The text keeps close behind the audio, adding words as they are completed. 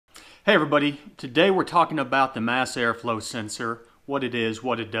Hey everybody, today we're talking about the mass airflow sensor, what it is,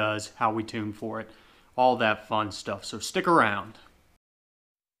 what it does, how we tune for it, all that fun stuff, so stick around.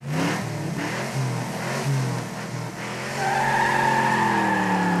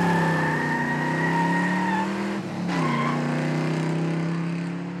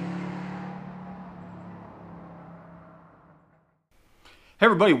 Hey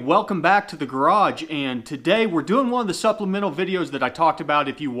everybody, welcome back to the garage, and today we're doing one of the supplemental videos that I talked about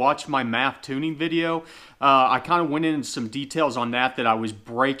if you watched my math tuning video. I kind of went into some details on that I was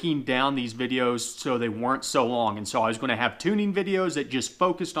breaking down these videos so they weren't so long, and so I was going to have tuning videos that just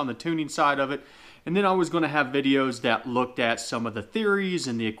focused on the tuning side of it, and then I was going to have videos that looked at some of the theories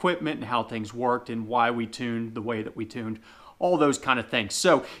and the equipment and how things worked and why we tuned the way that we tuned. All those kind of things.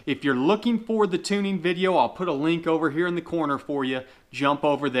 So if you're looking for the tuning video, I'll put a link over here in the corner for you. Jump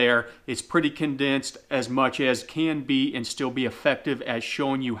over there. It's pretty condensed as much as can be and still be effective as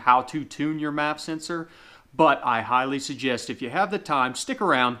showing you how to tune your MAP sensor. But I highly suggest if you have the time, stick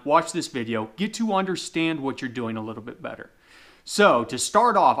around, watch this video, get to understand what you're doing a little bit better. So to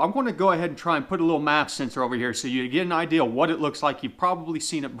start off, I'm going to go ahead and try and put a little MAP sensor over here so you get an idea of what it looks like. You've probably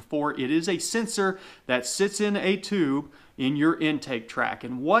seen it before. It is a sensor that sits in a tube in your intake track,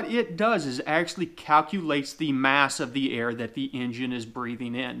 and what it does is actually calculates the mass of the air that the engine is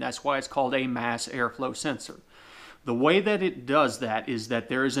breathing in. That's why it's called a mass airflow sensor. The way that it does that is that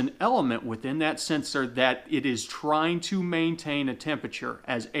there is an element within that sensor that it is trying to maintain a temperature.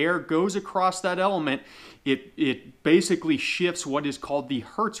 As air goes across that element, it basically shifts what is called the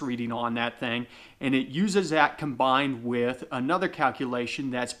Hertz reading on that thing, and it uses that combined with another calculation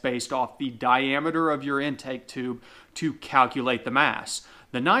that's based off the diameter of your intake tube to calculate the mass.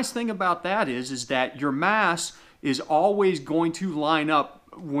 The nice thing about that is that your mass is always going to line up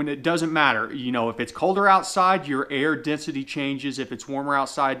when it doesn't matter. You know, if it's colder outside, your air density changes. If it's warmer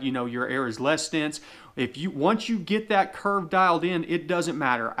outside, you know, your air is less dense. Once you get that curve dialed in, it doesn't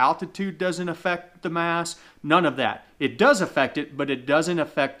matter. Altitude doesn't affect the mass, none of that. It does affect it, but it doesn't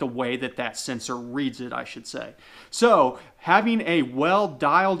affect the way that that sensor reads it, I should say. So having a well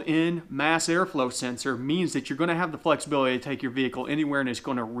dialed in mass airflow sensor means that you're going to have the flexibility to take your vehicle anywhere and it's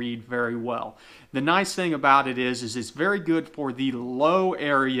going to read very well. The nice thing about it is it's very good for the low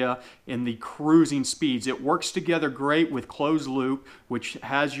area in the cruising speeds. It works together great with closed loop, which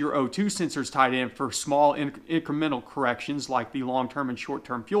has your O2 sensors tied in for small incremental corrections like the long-term and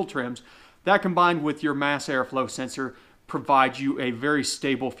short-term fuel trims. That combined with your mass airflow sensor provides you a very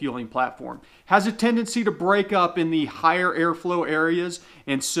stable fueling platform. Has a tendency to break up in the higher airflow areas,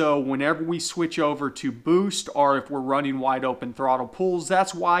 and so whenever we switch over to boost or if we're running wide open throttle pulls,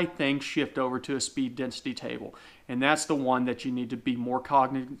 that's why things shift over to a speed density table. And that's the one that you need to be more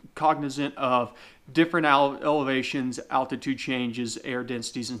cognizant of different elevations, altitude changes, air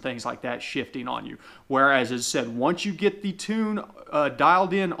densities, and things like that shifting on you. Whereas, as I said, once you get the tune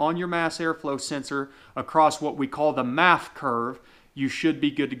dialed in on your mass airflow sensor across what we call the MAF curve, you should be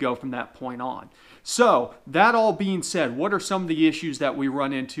good to go from that point on. So, that all being said, what are some of the issues that we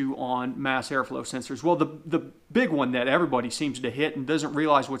run into on mass airflow sensors? Well, the big one that everybody seems to hit and doesn't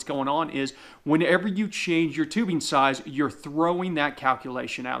realize what's going on is whenever you change your tubing size, you're throwing that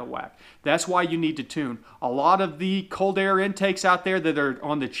calculation out of whack. That's why you need to tune. A lot of the cold air intakes out there that are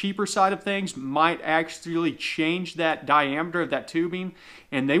on the cheaper side of things might actually change that diameter of that tubing,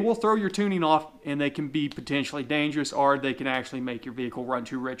 and they will throw your tuning off, and they can be potentially dangerous, or they can actually make your vehicle run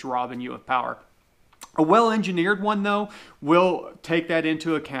too rich, robbing you of power. A well-engineered one, though, will take that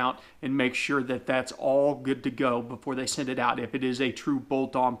into account and make sure that that's all good to go before they send it out, if it is a true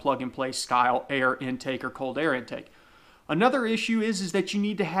bolt-on, plug-and-play style air intake or cold air intake. Another issue is that you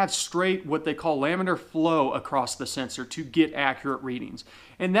need to have straight, what they call laminar flow across the sensor to get accurate readings.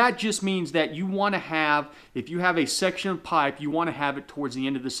 And that just means that you want to have, if you have a section of pipe, you want to have it towards the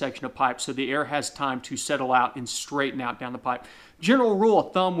end of the section of pipe so the air has time to settle out and straighten out down the pipe. General rule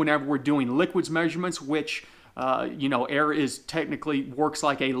of thumb whenever we're doing liquids measurements, which you know, air is technically works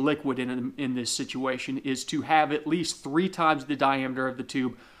like a liquid in this situation, is to have at least 3 times the diameter of the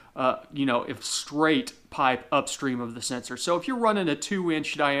tube, you know, if straight pipe upstream of the sensor. So if you're running a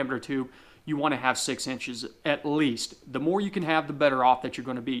 2-inch diameter tube, you want to have 6 inches at least. The more you can have, the better off that you're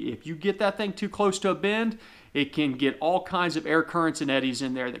going to be. If you get that thing too close to a bend, it can get all kinds of air currents and eddies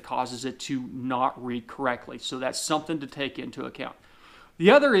in there that causes it to not read correctly. So that's something to take into account.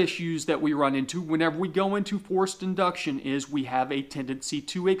 The other issues that we run into whenever we go into forced induction is we have a tendency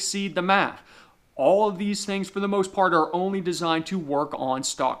to exceed the MAF. All of these things, for the most part, are only designed to work on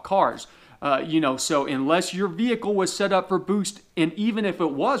stock cars. So unless your vehicle was set up for boost, and even if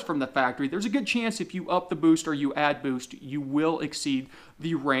it was from the factory, there's a good chance if you up the boost or you add boost, you will exceed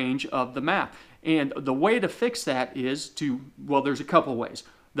the range of the MAF. And the way to fix that is to, well, there's a couple ways.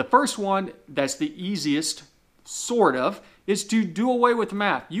 The first one, that's the easiest, sort of, is to do away with the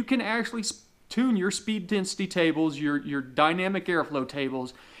MAF. You can actually tune your speed density tables, your dynamic airflow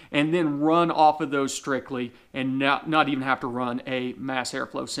tables, and then run off of those strictly and not even have to run a mass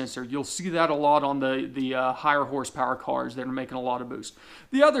airflow sensor. You'll see that a lot on the higher horsepower cars that are making a lot of boost.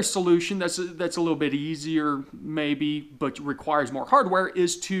 The other solution that's a little bit easier maybe, but requires more hardware,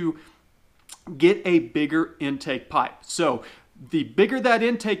 is to get a bigger intake pipe. So the bigger that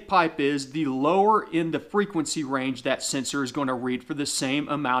intake pipe is, the lower in the frequency range that sensor is going to read for the same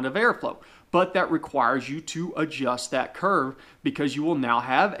amount of airflow. But that requires you to adjust that curve, because you will now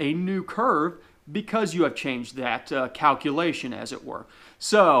have a new curve because you have changed that calculation, as it were.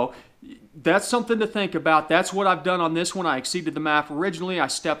 So that's something to think about. That's what I've done on this one. I exceeded the MAF originally. I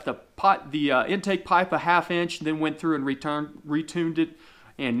stepped the intake pipe a ½ inch, then went through and retuned it,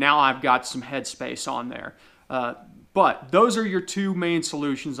 and now I've got some headspace on there. But those are your two main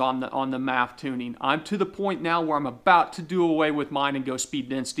solutions on the MAF tuning. I'm to the point now where I'm about to do away with mine and go speed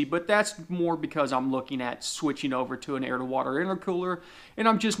density, but that's more because I'm looking at switching over to an air-to-water intercooler, and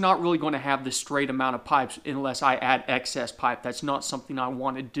I'm just not really going to have the straight amount of pipes unless I add excess pipe. That's not something I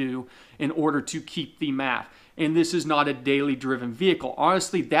want to do in order to keep the MAF. And this is not a daily driven vehicle.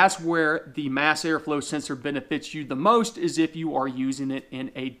 Honestly, that's where the mass airflow sensor benefits you the most, is if you are using it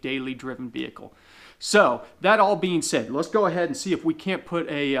in a daily driven vehicle. So that all being said, let's go ahead and see if we can't put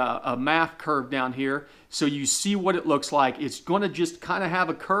a MAF curve down here so you see what it looks like. It's going to just kind of have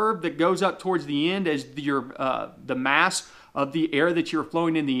a curve that goes up towards the end as the mass of the air that you're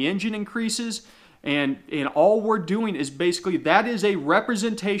flowing in the engine increases. And all we're doing is basically, that is a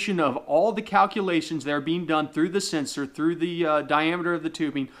representation of all the calculations that are being done through the sensor, through the diameter of the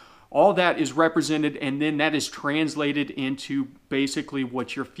tubing. All that is represented, and then that is translated into basically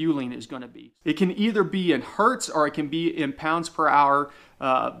what your fueling is going to be. It can either be in hertz or it can be in pounds per hour.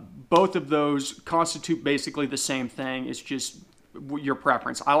 Both of those constitute basically the same thing. It's just your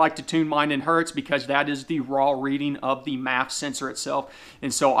preference. I like to tune mine in hertz because that is the raw reading of the MAF sensor itself,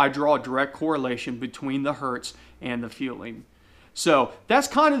 and so I draw a direct correlation between the hertz and the fueling. So that's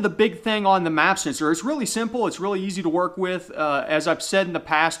kind of the big thing on the MAF sensor. It's really simple. It's really easy to work with. As I've said in the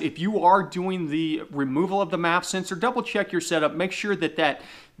past, if you are doing the removal of the MAF sensor, double check your setup. Make sure that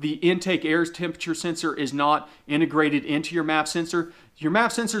the intake air temperature sensor is not integrated into your MAF sensor. Your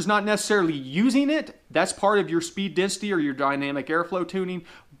MAF sensor is not necessarily using it. That's part of your speed density or your dynamic airflow tuning,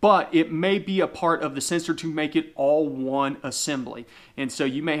 but it may be a part of the sensor to make it all one assembly. And so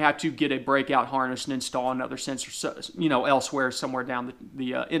you may have to get a breakout harness and install another sensor, elsewhere, somewhere down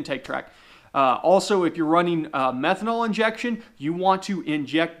the intake track. Also, if you're running methanol injection, you want to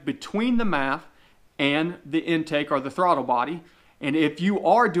inject between the MAF and the intake or the throttle body. And if you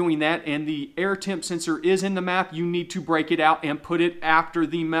are doing that and the air temp sensor is in the MAF, you need to break it out and put it after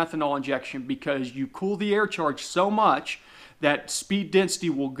the methanol injection, because you cool the air charge so much that speed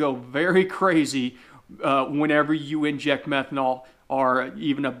density will go very crazy whenever you inject methanol or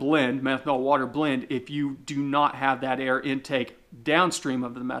even a blend, methanol water blend, if you do not have that air intake downstream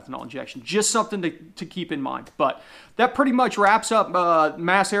of the methanol injection. Just something to keep in mind. But that pretty much wraps up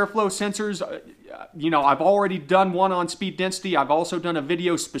mass airflow sensors. I've already done one on speed density. I've also done a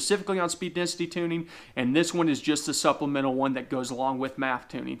video specifically on speed density tuning, and this one is just a supplemental one that goes along with MAF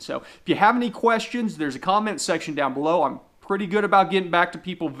tuning. So if you have any questions, there's a comment section down below. I'm pretty good about getting back to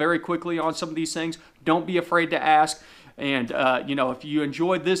people very quickly on some of these things. Don't be afraid to ask. And, if you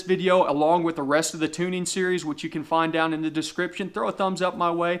enjoyed this video along with the rest of the tuning series, which you can find down in the description, throw a thumbs up my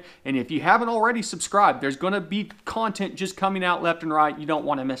way. And if you haven't already subscribed, there's going to be content just coming out left and right. You don't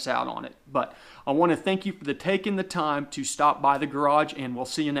want to miss out on it. But I want to thank you for taking the time to stop by the garage, and we'll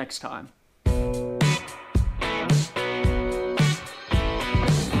see you next time.